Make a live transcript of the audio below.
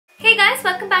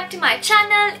guys, welcome back to my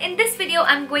channel. In this video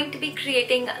I'm going to be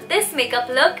creating this makeup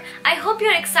look. I hope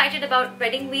you're excited about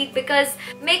wedding week because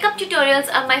makeup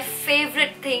tutorials are my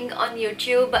favorite thing on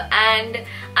YouTube and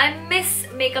I miss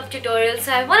makeup tutorials,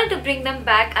 so I wanted to bring them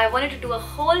back. I wanted to do a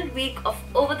whole week of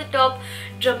over-the-top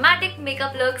dramatic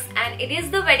makeup looks, and it is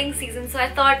the wedding season, so I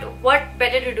thought what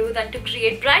better to do than to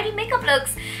create bridal makeup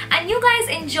looks. And you guys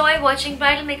enjoy watching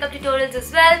bridal makeup tutorials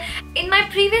as well. In my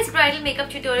previous bridal makeup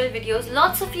tutorial videos,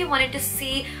 lots of you wanted to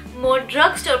see more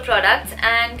drugstore products,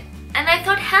 and I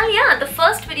thought, hell yeah, the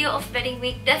first video of wedding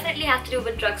week definitely has to do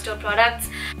with drugstore products.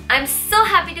 I'm so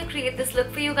happy to create this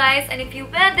look for you guys, and if you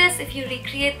wear this, if you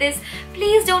recreate this,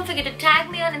 please don't forget to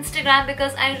tag me on Instagram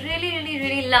because I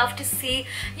really love to see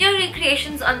your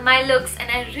recreations on my looks, and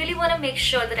I really want to make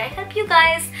sure that I help you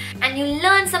guys and you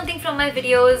learn something from my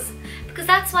videos. Because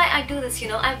that's why I do this, you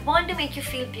know. I want to make you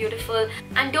feel beautiful.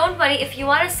 And don't worry, if you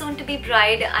are a soon-to-be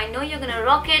bride, I know you're gonna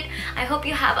rock it. I hope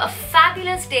you have a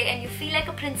fabulous day and you feel like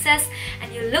a princess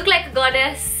and you look like a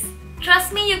goddess.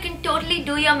 Trust me, you can totally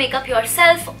do your makeup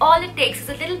yourself. All it takes is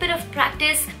a little bit of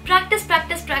practice.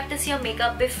 Practice your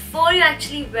makeup before you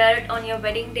actually wear it on your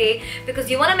wedding day,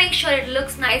 because you want to make sure it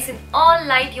looks nice in all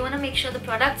light. You want to make sure the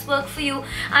products work for you.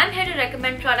 I'm here to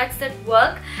recommend products that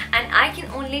work, and I can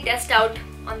only test out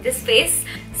on this face.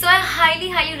 So I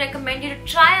highly recommend you to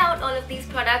try out all of these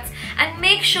products and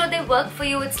make sure they work for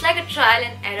you. It's like a trial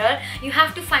and error. You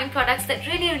have to find products that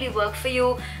really work for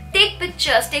you. Take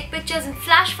pictures in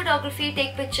flash photography,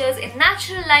 take pictures in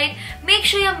natural light. Make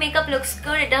sure your makeup looks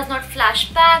good, it does not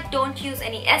flash back, don't use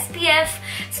any SPF.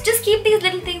 So just keep these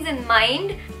little things in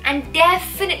mind and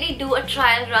definitely do a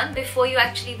trial run before you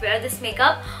actually wear this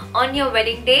makeup on your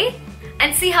wedding day.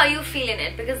 And see how you feel in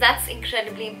it, because that's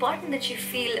incredibly important that you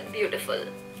feel beautiful.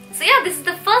 So yeah, this is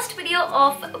the first video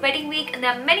of wedding week and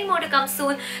there are many more to come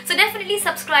soon. So definitely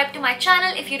subscribe to my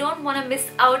channel if you don't want to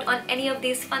miss out on any of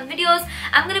these fun videos.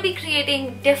 I'm going to be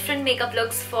creating different makeup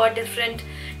looks for different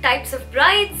types of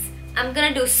brides. I'm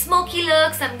gonna do smoky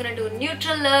looks, I'm gonna do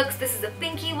neutral looks, this is a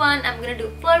pinky one, I'm gonna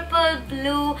do purple,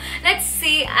 blue. Let's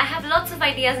see, I have lots of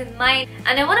ideas in mind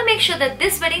and I want to make sure that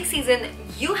this wedding season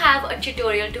you have a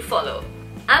tutorial to follow.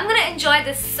 I'm gonna enjoy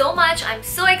this so much, I'm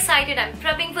so excited, I'm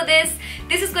prepping for this.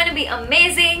 This is going to be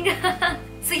amazing.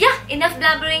 So yeah, enough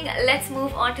blabbering, let's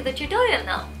move on to the tutorial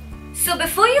now. So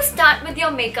before you start with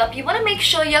your makeup, you want to make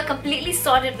sure you're completely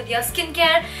sorted with your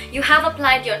skincare. You have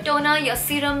applied your toner, your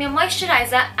serum, your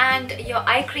moisturizer and your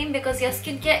eye cream, because your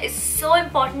skincare is so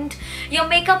important. Your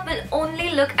makeup will only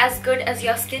look as good as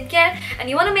your skincare, and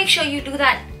you want to make sure you do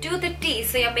that to the T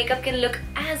so your makeup can look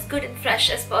as good and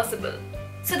fresh as possible.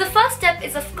 So the first step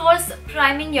is of course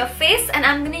priming your face, and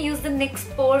I'm going to use the NYX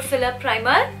Pore Filler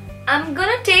Primer. I'm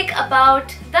going to take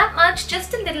about that much,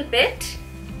 just a little bit,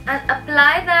 and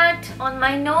apply that on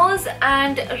my nose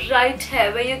and right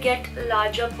here where you get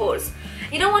larger pores.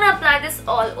 You don't want to apply this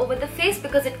all over the face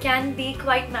because it can be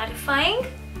quite mattifying.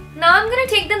 Now I'm going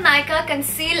to take the Nykaa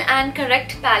Conceal and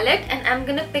Correct palette and I'm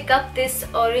going to pick up this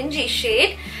orangey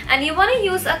shade, and you want to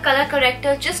use a color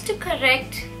corrector just to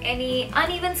correct any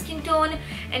uneven skin tone,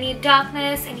 any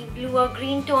darkness, any blue or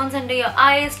green tones under your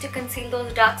eyes, to conceal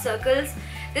those dark circles.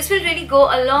 This will really go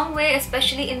a long way,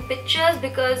 especially in pictures,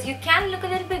 because you can look a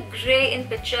little bit grey in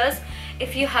pictures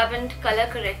if you haven't color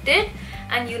corrected,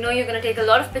 and you know you're going to take a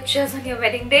lot of pictures on your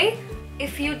wedding day.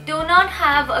 If you do not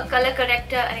have a color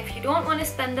corrector and if you don't want to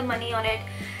spend the money on it,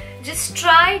 just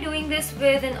try doing this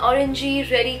with an orangey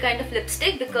reddy kind of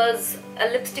lipstick, because a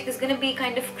lipstick is going to be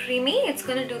kind of creamy. It's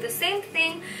going to do the same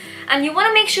thing, and you want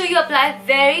to make sure you apply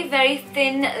very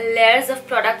thin layers of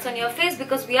products on your face,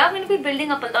 because we are going to be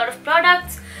building up a lot of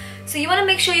products. So you want to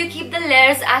make sure you keep the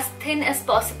layers as thin as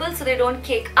possible so they don't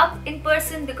cake up in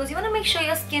person, because you want to make sure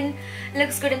your skin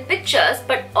looks good in pictures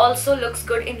but also looks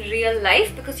good in real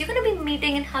life, because you're going to be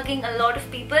meeting and hugging a lot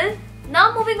of people.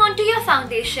 Now moving on to your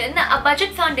foundation, a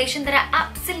budget foundation that I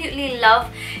absolutely love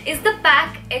is the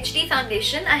PAC HD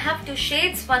Foundation. I have two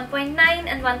shades, 1.9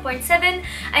 and 1.7.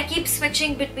 I keep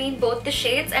switching between both the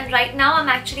shades, and right now I'm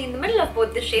actually in the middle of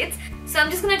both the shades. So I'm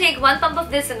just going to take one pump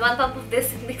of this and one pump of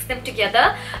this and mix them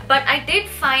together. But I did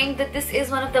find that this is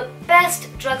one of the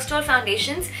best drugstore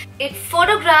foundations. It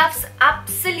photographs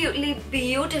absolutely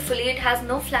beautifully. It has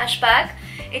no flashback.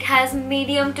 It has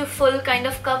medium to full kind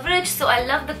of coverage. So I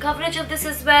love the coverage of this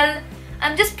as well.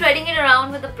 I'm just spreading it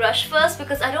around with a brush first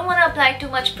because I don't want to apply too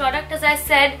much product, as I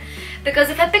said,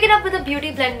 because if I pick it up with a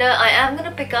beauty blender, I am going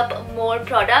to pick up more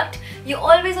product. You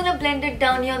always want to blend it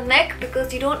down your neck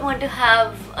because you don't want to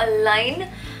have a line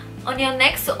on your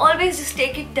neck, so always just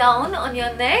take it down on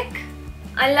your neck.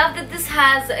 I love that this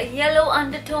has a yellow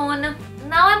undertone,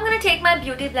 Now I'm going to take my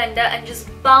beauty blender and just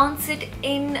bounce it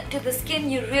into the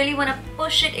skin. You really want to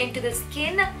push it into the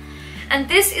skin. And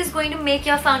this is going to make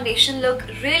your foundation look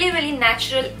really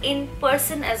natural in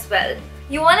person as well.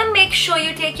 You want to make sure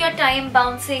you take your time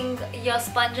bouncing your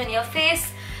sponge on your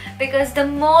face, because the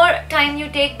more time you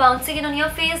take bouncing it on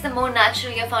your face, the more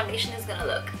natural your foundation is going to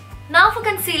look. Now for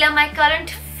concealer, my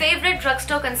current favorite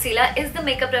drugstore concealer is the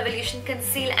Makeup Revolution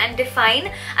Conceal and Define.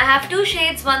 I have two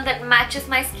shades, one that matches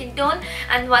my skin tone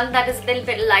and one that is a little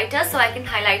bit lighter so I can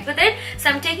highlight with it. So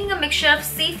I'm taking a mixture of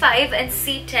C5 and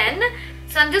C10.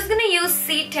 So I'm just going to use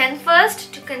C10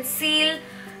 first to conceal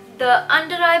the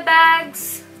under eye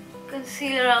bags,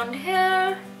 conceal around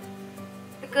here,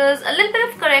 because a little bit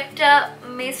of corrector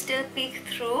may still peek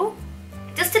through.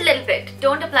 Just a little bit,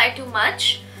 don't apply too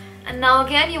much. And now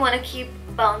again, you want to keep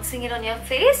bouncing it on your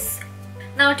face.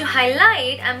 Now to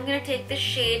highlight, I'm going to take the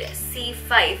shade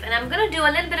C5 and I'm going to do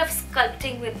a little bit of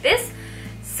sculpting with this.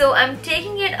 So I'm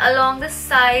taking it along the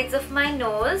sides of my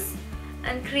nose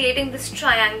and creating this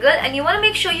triangle, and you want to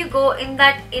make sure you go in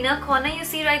that inner corner you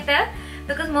see right there,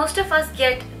 because most of us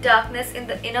get darkness in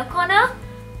the inner corner.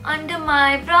 Under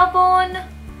my brow bone,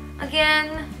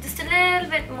 again just a little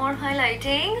bit more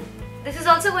highlighting. This is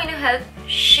also going to help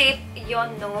shape your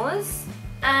nose,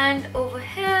 and over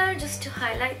here just to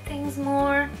highlight things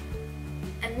more.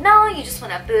 And now you just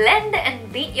want to blend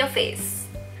and beat your face.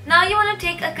 Now you want to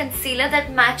take a concealer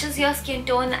that matches your skin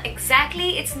tone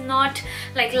exactly. It's not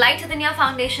like lighter than your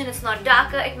foundation, it's not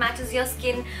darker, it matches your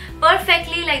skin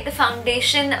perfectly, like the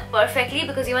foundation perfectly,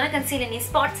 because you want to conceal any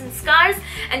spots and scars,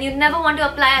 and you never want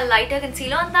to apply a lighter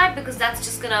concealer on that because that's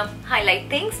just gonna highlight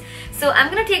things. So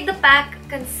I'm gonna take the PAC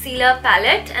concealer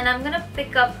palette and I'm gonna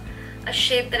pick up a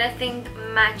shade that I think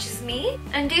matches me.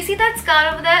 And do you see that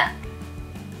scar over there?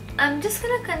 I'm just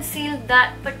gonna conceal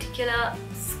that particular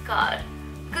scar,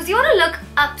 because you want to look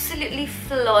absolutely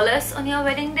flawless on your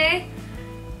wedding day.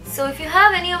 So if you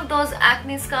have any of those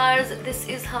acne scars, this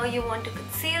is how you want to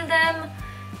conceal them.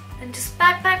 And just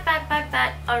pat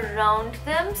around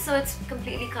them so it's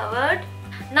completely covered.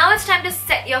 Now it's time to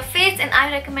set your face, and I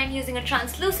recommend using a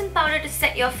translucent powder to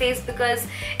set your face because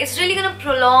it's really going to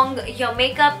prolong your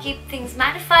makeup, keep things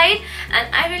mattified.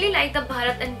 And I really like the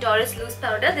Bharat and Dorris loose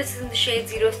powder. This is in the shade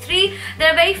 03.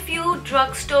 There are very few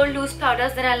drugstore loose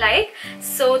powders that I like,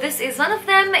 so this is one of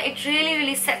them. It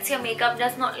really sets your makeup,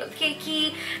 does not look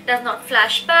cakey, does not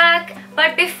flash back.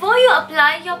 But before you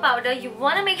apply your powder, you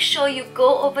want to make sure you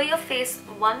go over your face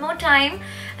one more time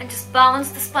and just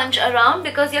bounce the sponge around,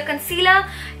 because your concealer,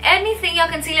 anything your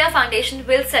concealer foundation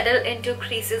will settle into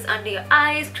creases under your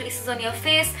eyes, creases on your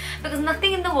face, because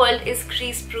nothing in the world is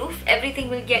crease proof. Everything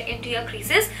will get into your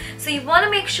creases. So you want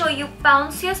to make sure you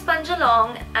bounce your sponge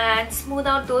along and smooth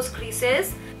out those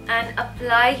creases and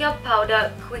apply your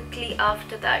powder quickly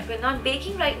after that. We're not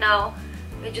baking right now,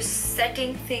 we're just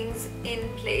setting things in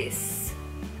place.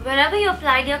 Wherever you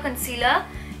applied your concealer,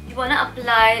 you want to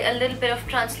apply a little bit of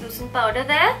translucent powder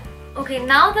there. Okay,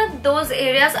 now that those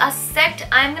areas are set,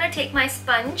 I'm going to take my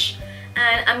sponge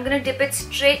and I'm going to dip it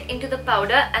straight into the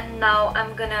powder, and now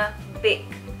I'm going to bake,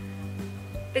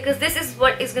 because this is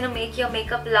what is going to make your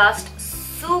makeup last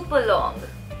super long.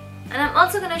 And I'm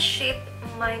also going to shape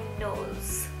my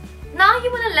nose. Now you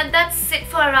want to let that sit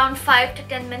for around 5 to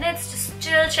 10 minutes. Just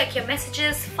chill, check your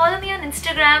messages, follow me on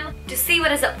Instagram to see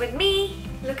what is up with me.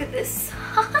 Look at this.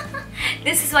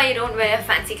 This is why you don't wear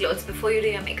fancy clothes before you do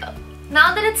your makeup.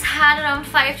 Now that it's had around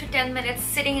 5 to 10 minutes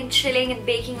sitting and chilling and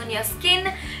baking on your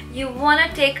skin, you want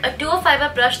to take a duo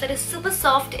fiber brush that is super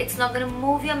soft. It's not going to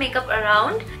move your makeup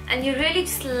around, and you really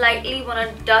just lightly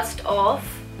want to dust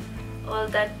off all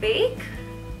that bake.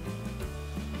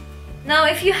 Now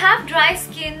if you have dry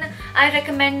skin, I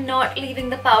recommend not leaving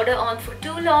the powder on for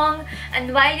too long,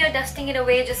 and while you're dusting it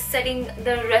away, just setting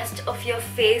the rest of your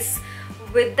face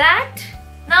with that.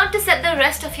 Now to set the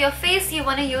rest of your face, you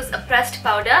want to use a pressed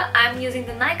powder. I'm using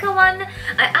the Nykaa one.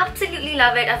 I absolutely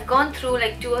love it. I've gone through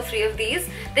like 2 or 3 of these.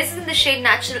 This is in the shade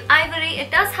Natural Ivory.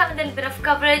 It does have a little bit of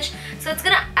coverage, so it's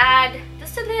gonna add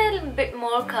just a little bit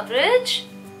more coverage,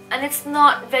 and it's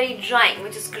not very drying,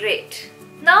 which is great.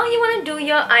 Now you want to do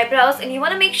your eyebrows, and you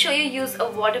want to make sure you use a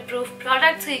waterproof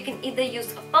product. So you can either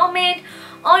use a pomade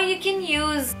or you can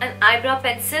use an eyebrow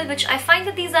pencil, which I find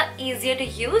that these are easier to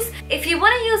use. If you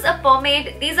want to use a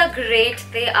pomade, these are great.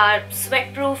 They are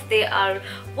sweat proof, they are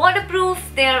waterproof,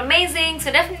 they are amazing.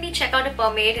 So definitely check out a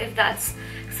pomade if that's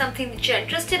something that you're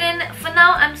interested in. For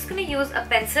now, I'm just going to use a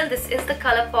pencil. This is the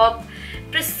Colourpop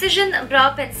Precision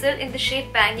Brow Pencil in the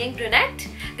shade Banging Brunette.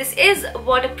 This is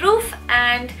waterproof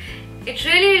and it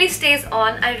really stays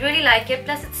on. I really like it.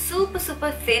 Plus it's super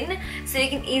thin, so you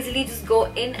can easily just go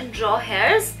in and draw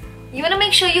hairs You want to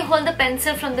make sure you hold the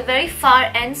pencil from the very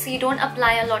far end so you don't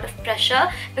apply a lot of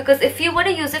pressure, because if you were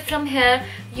to use it from here,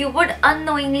 you would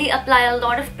unknowingly apply a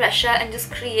lot of pressure and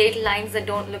just create lines that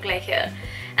don't look like here.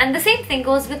 And the same thing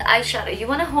goes with eyeshadow. You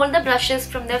want to hold the brushes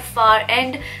from their far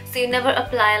end so you never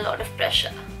apply a lot of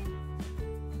pressure.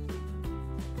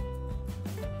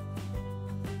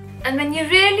 And when you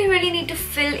really need to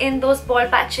fill in those bald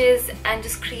patches and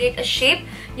just create a shape,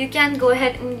 you can go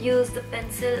ahead and use the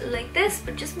pencil like this,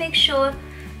 but just make sure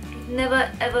you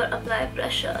never ever apply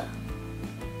pressure.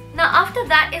 Now after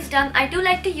that is done, I do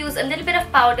like to use a little bit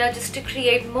of powder just to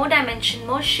create more dimension,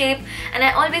 more shape, and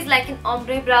I always like an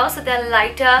ombre brow, so they're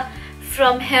lighter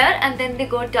from here and then they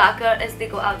go darker as they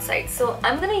go outside. So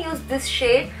I'm gonna use this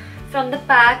shade from the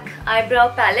PAC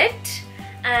Eyebrow Palette,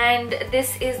 and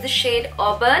this is the shade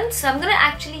Auburn. So I'm gonna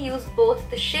actually use both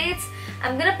the shades.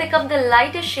 I'm gonna pick up the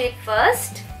lighter shade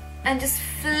first and just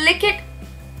flick it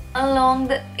along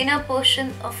the inner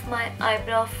portion of my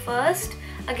eyebrow first.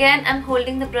 Again, I'm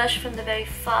holding the brush from the very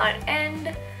far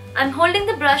end. I'm holding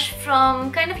the brush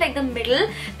from kind of like the middle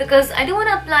because I do want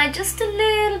to apply just a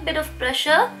little bit of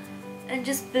pressure and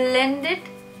just blend it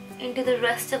into the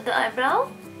rest of the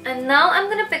eyebrow. And now I'm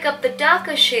gonna pick up the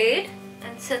darker shade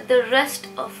and set the rest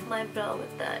of my brow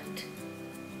with that.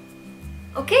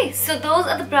 Okay, so those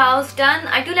are the brows done.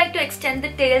 I do like to extend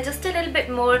the tail just a little bit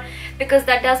more because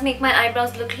that does make my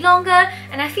eyebrows look longer,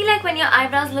 and I feel like when your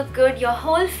eyebrows look good, your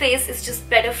whole face is just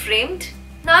better framed.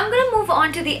 Now I'm gonna move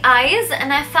on to the eyes,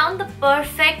 and I found the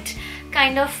perfect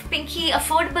kind of pinky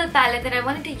affordable palette that I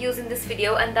wanted to use in this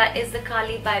video, and that is the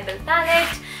Carli Bybel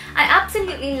palette. I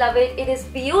absolutely love it. It is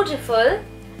beautiful.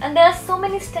 And there are so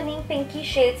many stunning pinky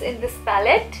shades in this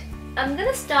palette. I'm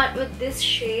gonna start with this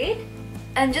shade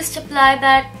and just apply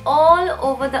that all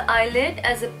over the eyelid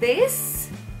as a base,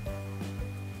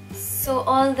 so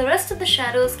all the rest of the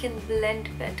shadows can blend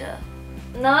better.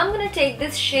 Now I'm gonna take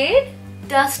this shade,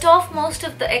 dust off most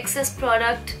of the excess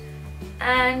product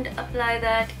and apply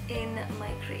that in my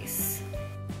crease.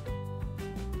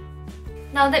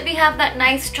 Now that we have that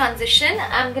nice transition,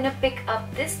 I'm gonna pick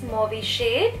up this mauve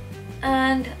shade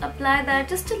and apply that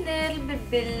just a little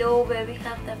bit below where we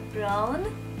have that brown.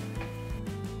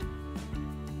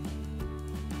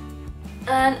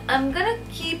 And I'm gonna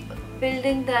keep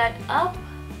building that up.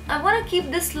 I want to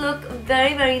keep this look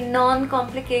very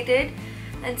non-complicated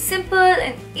and simple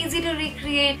and easy to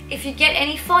recreate. If you get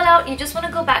any fallout, you just want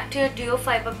to go back to your duo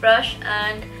fiber brush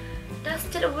and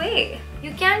dust it away.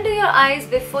 You can do your eyes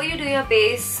before you do your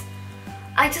base.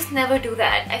 I just never do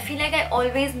that. I feel like I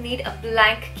always need a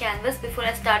blank canvas before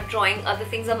I start drawing other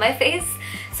things on my face.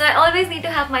 So I always need to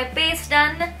have my base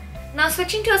done. Now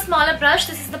switching to a smaller brush,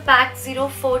 this is the PAC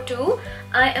 042.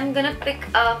 I am gonna pick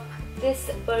up this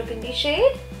burgundy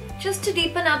shade just to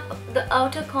deepen up the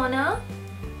outer corner.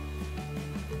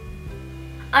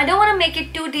 I don't want to make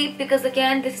it too deep because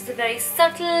again, this is a very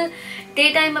subtle,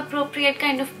 daytime appropriate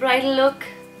kind of bridal look.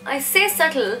 I say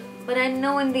subtle, but I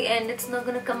know in the end it's not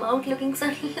going to come out looking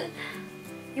subtle.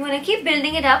 You want to keep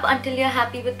building it up until you're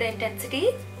happy with the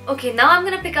intensity. Okay, now I'm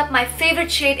going to pick up my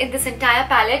favorite shade in this entire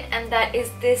palette, and that is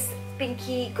this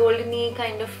pinky goldeny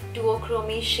kind of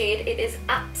duochrome shade. It is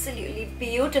absolutely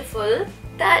beautiful.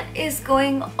 That is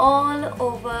going all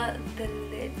over the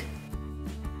lid.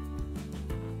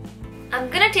 I'm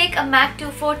going to take a MAC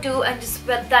 242 and just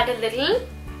wet that a little.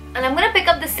 And I'm going to pick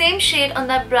up the same shade on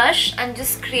that brush and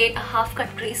just create a half cut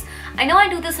crease. I know I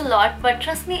do this a lot, but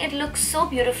trust me, it looks so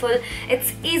beautiful.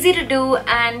 It's easy to do,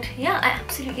 and yeah, I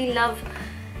absolutely love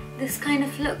this kind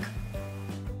of look.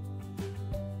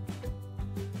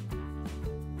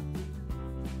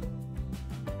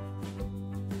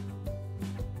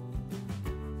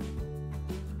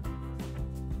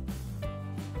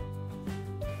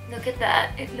 Look at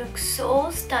that, it looks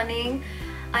so stunning.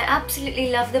 I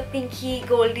absolutely love the pinky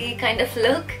goldy kind of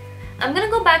look. I'm gonna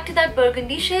go back to that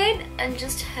burgundy shade and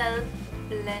just help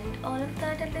blend all of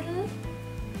that a little.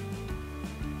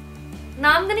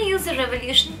 Now I'm gonna use the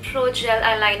Revolution Pro Gel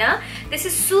Eyeliner. This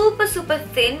is super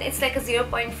thin. It's like a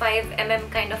 0.5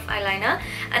 mm kind of eyeliner.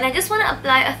 And I just want to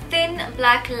apply a thin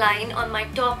black line on my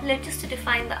top lid just to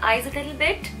define the eyes a little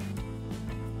bit.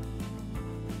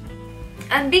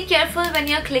 And be careful when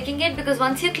you're clicking it, because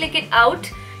once you click it out,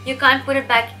 you can't put it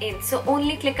back in. So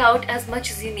only click out as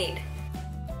much as you need.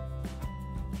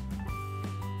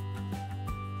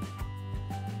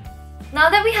 Now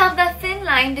that we have that thin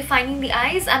line defining the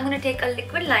eyes, I'm going to take a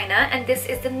liquid liner, and this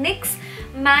is the NYX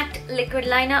Matte Liquid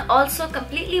Liner, also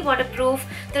completely waterproof.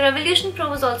 The Revolution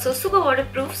Pro is also super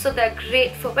waterproof, so they're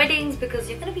great for weddings because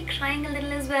you're going to be crying a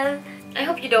little as well. I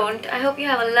hope you don't. I hope you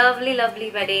have a lovely,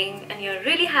 lovely wedding and you're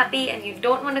really happy and you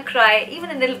don't want to cry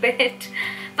even a little bit.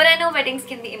 But I know weddings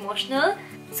can be emotional.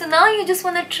 So now you just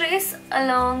want to trace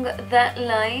along that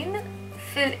line,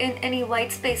 fill in any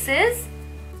white spaces.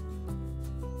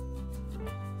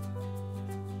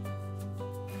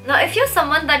 Now if you're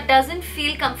someone that doesn't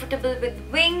feel comfortable with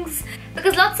wings,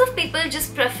 because lots of people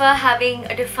just prefer having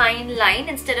a defined line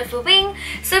instead of a wing,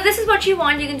 so if this is what you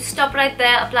want, you can just stop right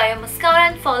there, apply your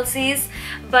mascara and falsies.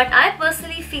 But I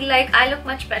personally feel like I look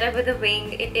much better with a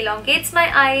wing. It elongates my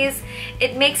eyes,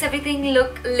 it makes everything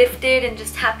look lifted and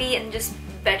just happy and just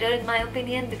better in my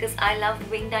opinion, because I love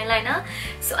winged eyeliner.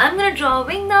 So I'm gonna draw a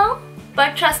wing now.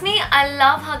 But trust me, I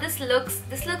love how this looks.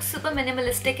 This looks super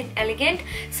minimalistic and elegant.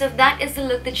 So if that is the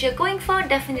look that you're going for,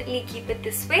 definitely keep it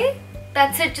this way.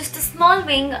 That's it, just a small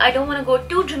wing. I don't want to go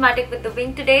too dramatic with the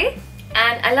wing today.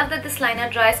 And I love that this liner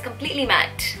dries completely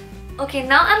matte. Okay,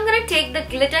 now I'm gonna take the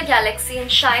Glitter Galaxy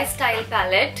and Shy Style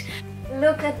palette.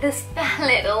 Look at this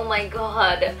palette, oh my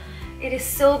god. It is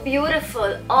so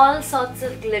beautiful. All sorts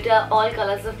of glitter, all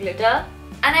colors of glitter.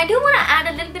 And I do want to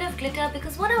add a little bit of glitter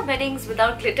because what are weddings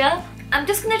without glitter? I'm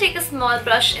just going to take a small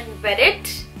brush and wet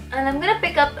it. And I'm going to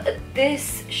pick up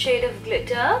this shade of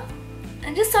glitter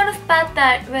and just sort of pat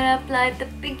that where I applied the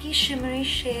pinky shimmery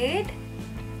shade.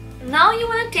 Now you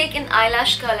want to take an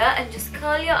eyelash curler and just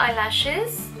curl your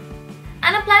eyelashes.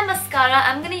 And apply mascara.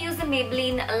 I'm going to use the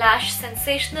Maybelline Lash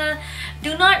Sensational.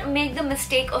 Do not make the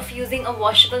mistake of using a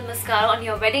washable mascara on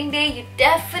your wedding day. You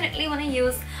definitely want to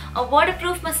use a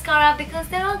waterproof mascara because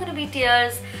there are going to be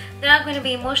tears, there are going to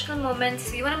be emotional moments.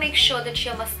 So you want to make sure that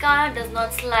your mascara does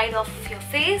not slide off of your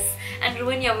face and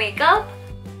ruin your makeup.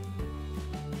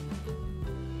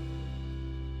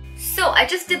 So I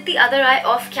just did the other eye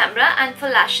off camera, and for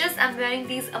lashes I'm wearing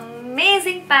these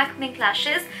amazing PAC Mink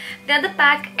lashes. They're the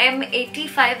PAC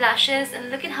M85 lashes, and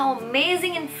look at how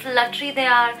amazing and fluttery they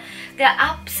are. They're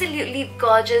absolutely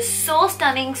gorgeous, so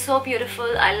stunning, so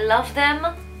beautiful. I love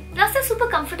them. Plus they're super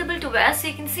comfortable to wear, so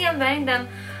you can see I'm wearing them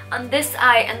on this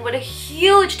eye, and what a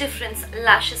huge difference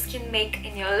lashes can make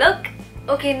in your look.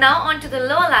 Okay, now onto the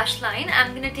lower lash line.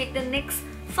 I'm gonna take the NYX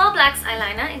Faux Blacks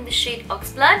eyeliner in the shade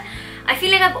Oxblood. I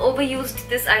feel like I've overused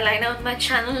this eyeliner on my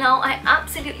channel now. I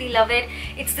absolutely love it.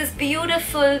 It's this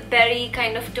beautiful berry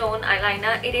kind of tone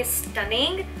eyeliner. It is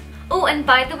stunning. Oh, and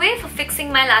by the way, for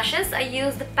fixing my lashes, I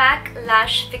use the PAC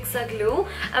Lash Fixer Glue.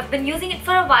 I've been using it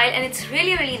for a while and it's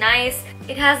really, really nice.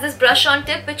 It has this brush on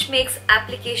tip which makes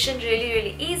application really,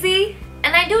 really easy.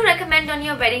 And I do recommend on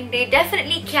your wedding day,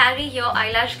 definitely carry your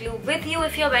eyelash glue with you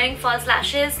if you're wearing false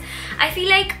lashes. I feel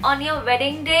like on your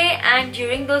wedding day and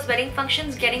during those wedding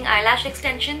functions, getting eyelash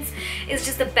extensions is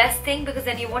just the best thing because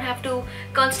then you won't have to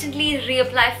constantly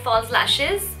reapply false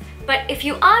lashes. But if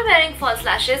you are wearing false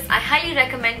lashes, I highly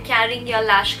recommend carrying your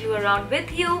lash glue around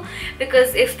with you,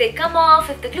 because if they come off,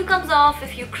 if the glue comes off,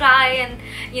 if you cry and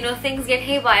things get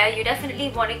haywire, you definitely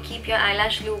want to keep your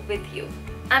eyelash glue with you.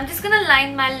 I'm just gonna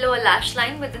line my lower lash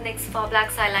line with the NYX Faux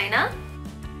Blacks eyeliner.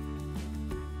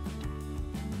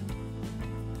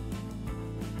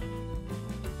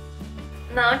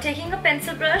 Now taking a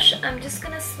pencil brush, I'm just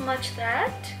gonna smudge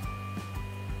that.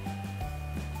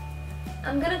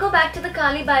 I'm gonna go back to the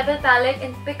Carli Bybel palette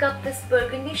and pick up this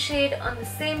burgundy shade on the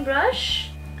same brush.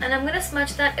 And I'm gonna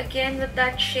smudge that again with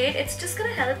that shade. It's just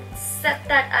gonna help set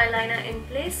that eyeliner in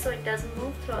place so it doesn't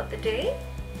move throughout the day.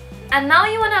 And now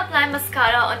you want to apply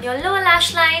mascara on your lower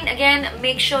lash line. Again,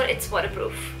 make sure it's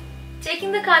waterproof.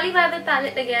 Taking the Carli Bybel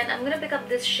palette again, I'm going to pick up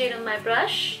this shade on my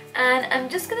brush. And I'm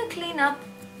just going to clean up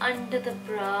under the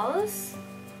brows.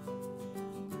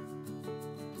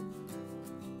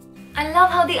 I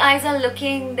love how the eyes are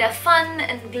looking. They're fun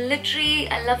and glittery.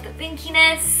 I love the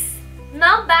pinkiness.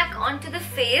 Now back onto the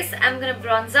face, I'm going to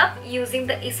bronze up using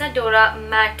the Isadora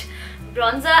Matte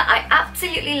Bronzer. I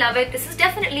absolutely love it. This is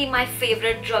definitely my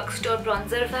favorite drugstore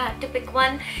bronzer if I had to pick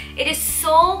one. It is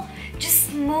so just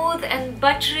smooth and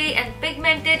buttery and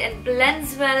pigmented and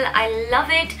blends well. I love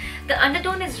it. The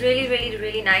undertone is really, really,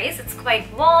 really nice. It's quite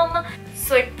warm,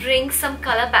 so it brings some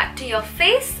color back to your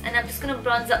face, and I'm just gonna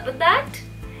bronze up with that.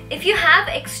 If you have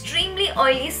extremely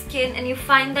oily skin and you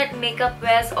find that makeup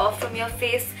wears off from your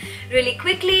face really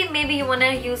quickly, maybe you want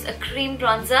to use a cream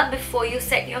bronzer before you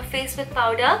set your face with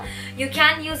powder. You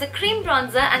can use a cream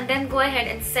bronzer and then go ahead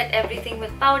and set everything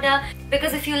with powder,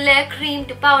 because if you layer cream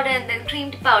to powder and then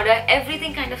cream to powder,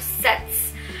 everything kind of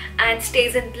sets and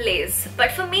stays in place.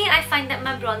 But for me, I find that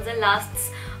my bronzer lasts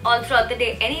all throughout the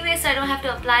day anyway, so I don't have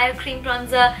to apply a cream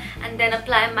bronzer and then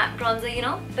apply a matte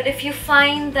bronzer, But if you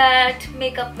find that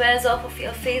makeup wears off of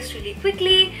your face really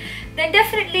quickly, then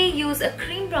definitely use a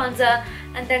cream bronzer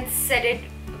and then set it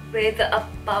with a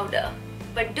powder.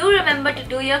 But do remember to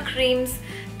do your creams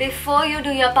before you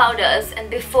do your powders and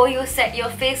before you set your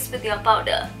face with your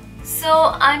powder.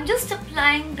 So I'm just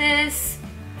applying this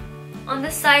on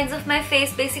the sides of my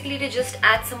face, basically to just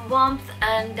add some warmth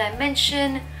and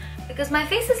dimension, because my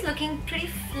face is looking pretty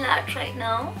flat right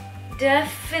now.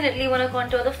 Definitely want to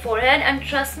contour the forehead, and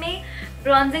trust me,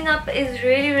 bronzing up is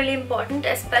really important,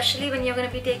 especially when you're going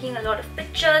to be taking a lot of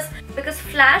pictures, because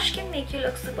flash can make you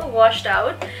look super washed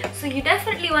out. So you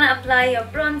definitely want to apply your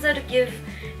bronzer to give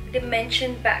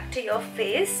dimension back to your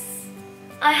face.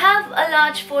 I have a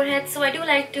large forehead, so I do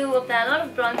like to apply a lot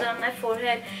of bronzer on my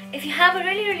forehead. If you have a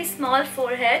really small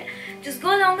forehead, just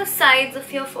go along the sides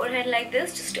of your forehead like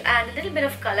this, just to add a little bit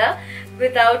of color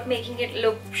without making it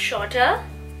look shorter.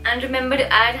 And remember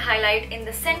to add highlight in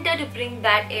the center to bring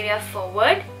that area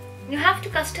forward. You have to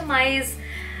customize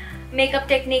makeup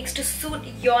techniques to suit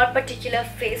your particular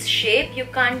face shape. You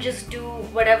can't just do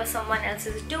whatever someone else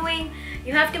is doing.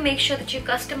 You have to make sure that you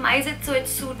customize it so it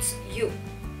suits you.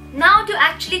 Now to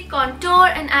actually contour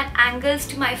and add angles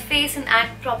to my face and add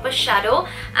proper shadow,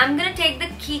 I'm gonna take the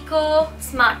Kiko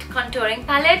Smart Contouring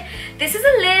Palette. This is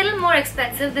a little more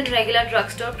expensive than regular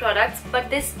drugstore products, but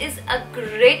this is a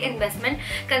great investment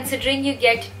considering you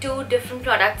get two different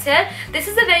products here. This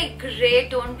is a very grey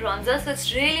tone bronzer, so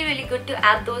it's really good to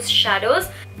add those shadows.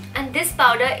 And this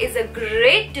powder is a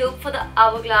great dupe for the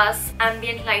Hourglass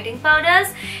Ambient Lighting Powders.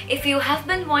 If you have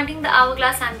been wanting the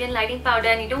Hourglass Ambient Lighting Powder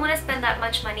and you don't want to spend that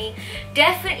much money,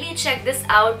 definitely check this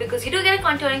out, because you do get a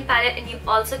contouring palette and you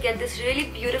also get this really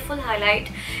beautiful highlight.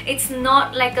 It's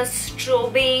not like a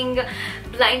strobing,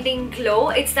 blinding glow.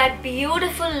 It's that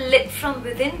beautiful lit from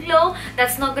within glow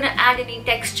that's not going to add any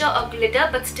texture or glitter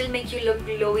but still make you look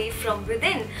glowy from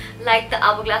within, like the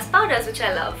Hourglass powders, which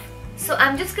I love. So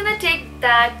I'm just gonna take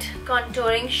that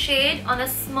contouring shade on a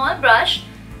small brush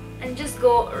and just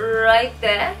go right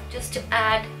there, just to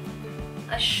add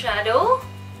a shadow.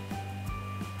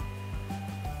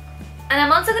 And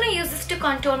I'm also gonna use this to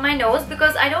contour my nose,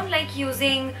 because I don't like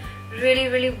using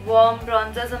really warm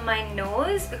bronzers on my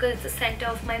nose because it's the center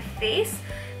of my face.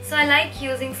 So I like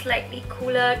using slightly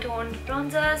cooler toned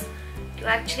bronzers to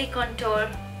actually contour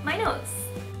my nose.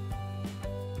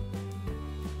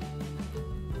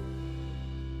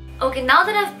 Okay, now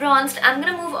that I've bronzed, I'm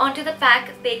gonna move on to the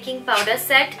PAC Baking Powder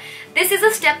Set. This is a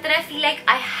step that I feel like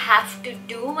I have to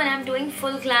do when I'm doing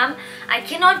full glam. I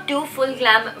cannot do full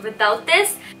glam without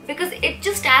this, because it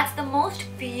just adds the most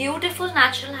beautiful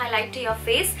natural highlight to your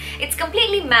face. It's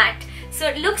completely matte, so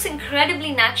it looks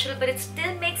incredibly natural, but it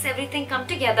still makes everything come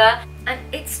together, and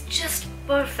it's just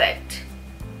perfect.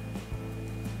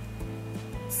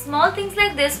 Small things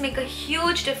like this make a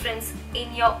huge difference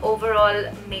in your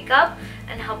overall makeup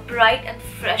and how bright and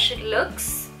fresh it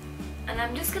looks. And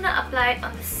I'm just gonna apply it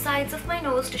on the sides of my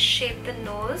nose to shape the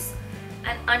nose,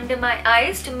 and under my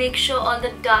eyes to make sure all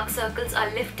the dark circles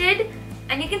are lifted.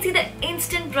 And you can see the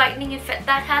instant brightening effect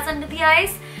that has under the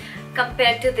eyes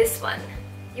compared to this one.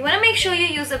 You want to make sure you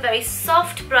use a very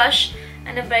soft brush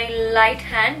and a very light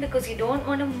hand, because you don't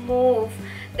want to move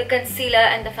the concealer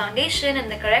and the foundation and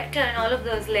the corrector and all of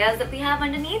those layers that we have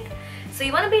underneath. So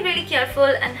you want to be really careful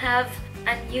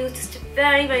and use just a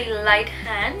very light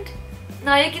hand.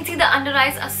 Now you can see the under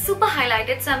eyes are super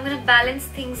highlighted, so I'm going to balance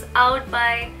things out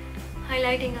by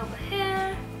highlighting over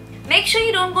here. Make sure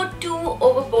you don't go too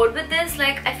overboard with this.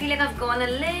 Like, I feel like I've gone a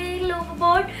little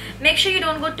overboard. Make sure you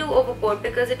don't go too overboard,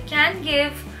 because it can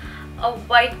give a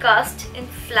white cast in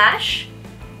flash.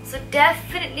 So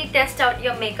definitely test out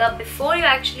your makeup before you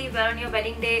actually wear on your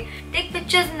wedding day. Take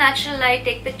pictures in natural light,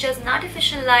 take pictures in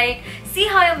artificial light, see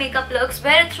how your makeup looks,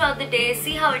 wear it throughout the day,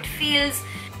 see how it feels.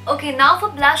 Okay, now for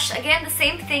blush, again the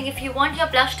same thing. If you want your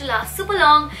blush to last super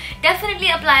long, definitely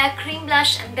apply a cream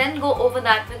blush and then go over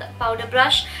that with a powder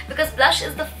brush, because blush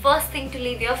is the first thing to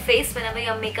leave your face whenever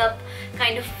your makeup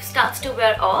kind of starts to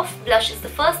wear off. Blush is the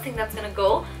first thing that's gonna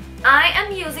go. I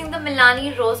am using the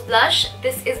Milani Rose Blush.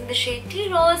 This is in the shade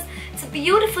Tea Rose. It's a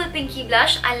beautiful pinky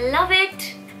blush. I love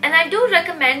it. And I do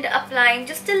recommend applying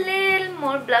just a little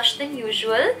more blush than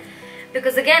usual,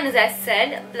 because again, as I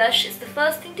said, blush is the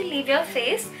first thing to leave your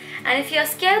face. And if you're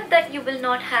scared that you will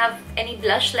not have any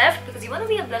blush left because you want to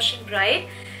be a blushing bride,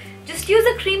 just use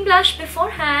a cream blush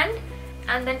beforehand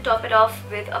and then top it off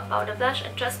with a powder blush,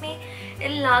 and trust me,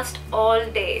 it'll last all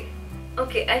day.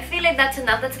 Okay, I feel like that's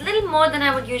enough. That's a little more than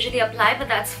I would usually apply, but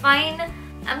that's fine.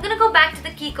 I'm gonna go back to the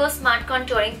Kiko Smart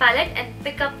Contouring Palette and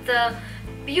pick up the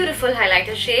beautiful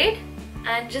highlighter shade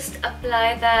and just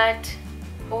apply that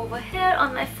over here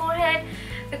on my forehead,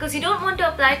 because you don't want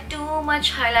to apply too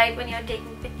much highlight when you're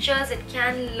taking pictures. It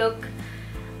can look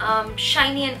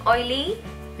shiny and oily.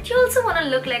 but you also want to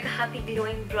look like a happy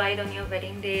glowing bride on your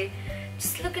wedding day.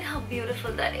 Just look at how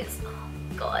beautiful that is.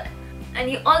 Oh god.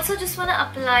 And you also just want to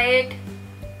apply it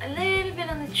a little bit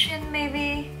on the chin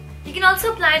maybe. You can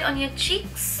also apply it on your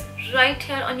cheeks, right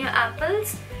here on your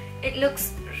apples. It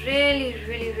looks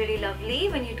really lovely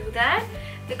when you do that,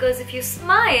 because if you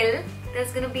smile,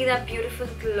 there's gonna be that beautiful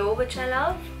glow which I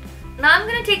love. Now I'm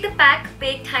gonna take the PAC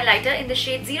Baked Highlighter in the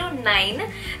shade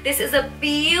 09. This is a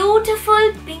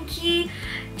beautiful pinky,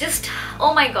 just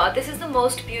oh my god, this is the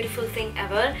most beautiful thing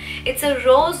ever. It's a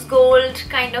rose gold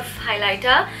kind of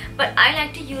highlighter, but I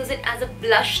like to use it as a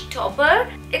blush topper.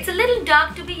 It's a little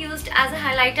dark to be used as a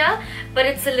highlighter, but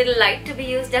it's a little light to be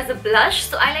used as a blush,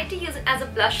 so I like to use it as a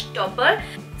blush topper.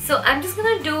 So I'm just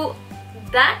gonna do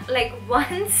that like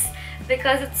once,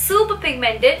 because it's super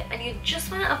pigmented, and you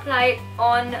just want to apply it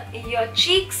on your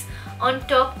cheeks on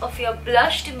top of your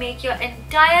blush to make your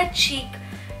entire cheek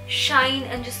shine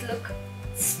and just look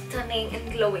stunning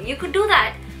and glowing. You could do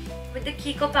that with the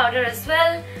Kiko powder as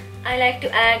well. I like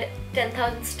to add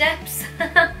 10,000 steps.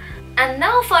 And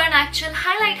now for an actual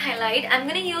highlight, I'm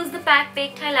going to use the PAC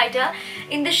Baked Highlighter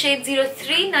in the shade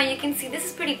 03. Now you can see this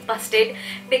is pretty busted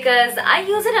because I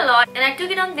use it a lot, and I took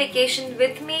it on vacation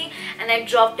with me and I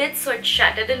dropped it so it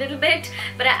shattered a little bit,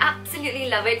 but I absolutely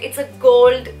love it. It's a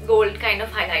gold kind of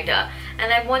highlighter,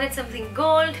 and I wanted something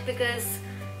gold because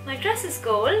my dress is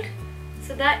gold,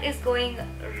 so that is going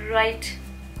right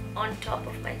on top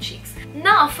of my cheeks.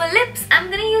 Now for lips, I'm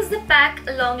gonna use the PAC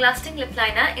Long Lasting Lip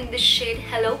Liner in the shade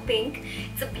Hello Pink.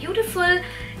 It's a beautiful,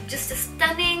 just a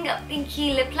stunning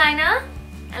pinky lip liner,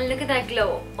 and look at that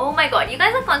glow. Oh my god, you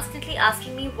guys are constantly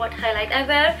asking me what highlight I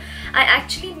wear. I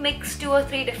actually mix 2 or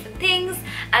 3 different things.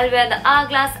 I'll wear the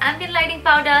Hourglass Ambient Lighting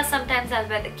Powder, sometimes I'll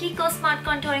wear the Kiko Smart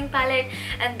Contouring Palette,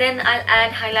 and then I'll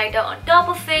add highlighter on top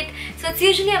of it. So it's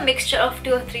usually a mixture of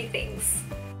 2 or 3 things.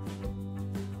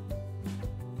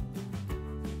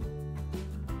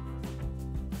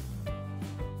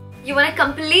 You want to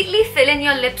completely fill in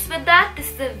your lips with that.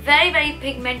 This is a very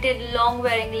pigmented, long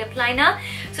wearing lip liner.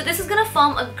 So this is going to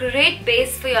form a great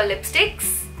base for your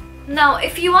lipsticks. Now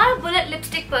if you are a bullet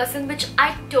lipstick person, which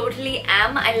I totally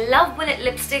am, I love bullet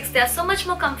lipsticks. They are so much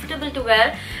more comfortable to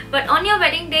wear. But on your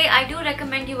wedding day, I do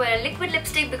recommend you wear a liquid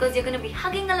lipstick because you're going to be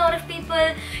hugging a lot of people,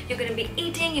 you're going to be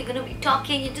eating, you're going to be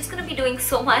talking, you're just going to be doing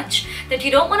so much that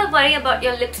you don't want to worry about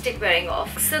your lipstick wearing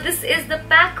off. So this is the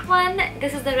PAC one.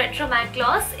 This is the Retro Matte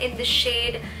Gloss in the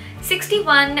shade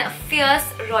 61 Fierce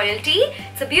Royalty.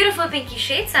 It's a beautiful pinky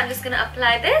shade, so I'm just going to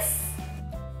apply this.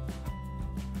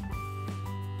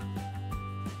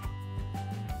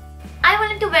 I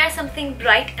wanted to wear something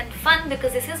bright and fun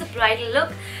because this is a bridal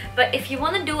look, but if you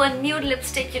want to do a nude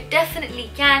lipstick, you definitely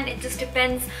can. It just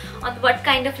depends on what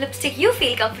kind of lipstick you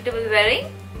feel comfortable wearing.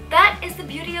 That is the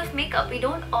beauty of makeup. We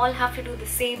don't all have to do the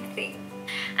same thing.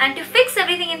 And to fix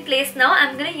everything in place now,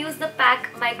 I'm going to use the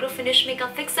PAC Micro Finish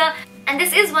Makeup Fixer. And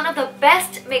this is one of the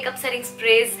best makeup setting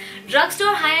sprays,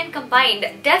 drugstore high-end combined.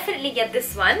 Definitely get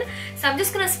this one. So I'm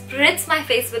just going to spritz my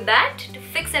face with that to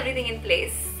fix everything in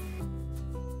place.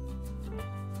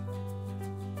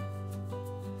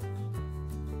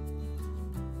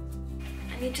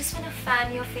 You just want to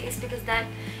fan your face because that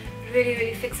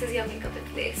really fixes your makeup in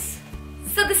place.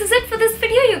 So this is it for this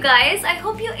video, you guys. I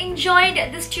hope you enjoyed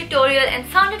this tutorial and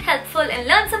found it helpful and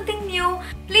learned something new.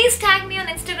 Please tag me on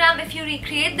Instagram if you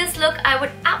recreate this look. I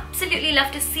would absolutely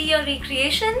love to see your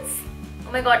recreations.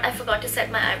 Oh my god, I forgot to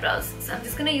set my eyebrows. So I'm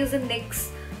just going to use the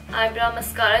NYX eyebrow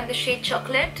mascara in the shade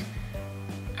Chocolate,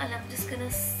 and I'm just going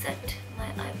to set my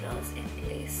eyebrows in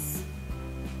place.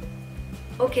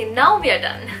 Okay, now we are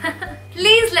done.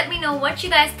 Please let me know what you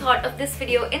guys thought of this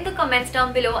video in the comments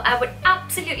down below. I would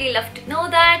absolutely love to know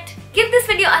that. Give this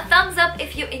video a thumbs up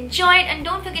if you enjoyed, and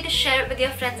don't forget to share it with your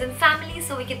friends and family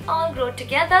so we can all grow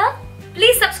together.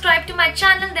 Please subscribe to my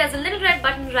channel. There's a little red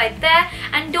button right there,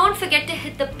 and don't forget to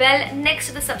hit the bell next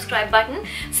to the subscribe button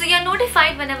so you're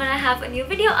notified whenever I have a new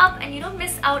video up and you don't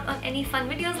miss out on any fun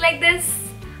videos like this.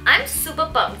 I'm super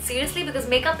pumped, seriously, because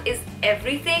makeup is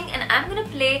everything, and I'm gonna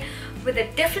play with a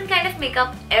different kind of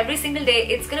makeup every single day.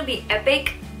 It's gonna be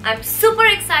epic. I'm super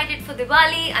excited for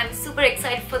Diwali. I'm super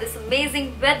excited for this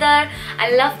amazing weather.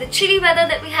 I love the chilly weather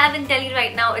that we have in Delhi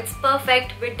right now. It's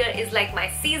perfect. Winter is like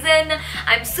my season.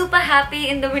 I'm super happy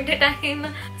in the winter time.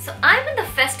 So I'm in the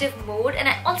festive mood, and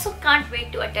I also can't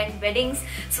wait to attend weddings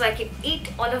so I can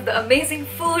eat all of the amazing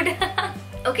food.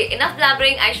 Okay, enough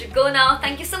blabbering. I should go now.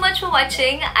 Thank you so much for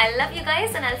watching. I love you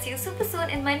guys, and I'll see you super soon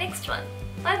in my next one.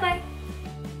 Bye bye.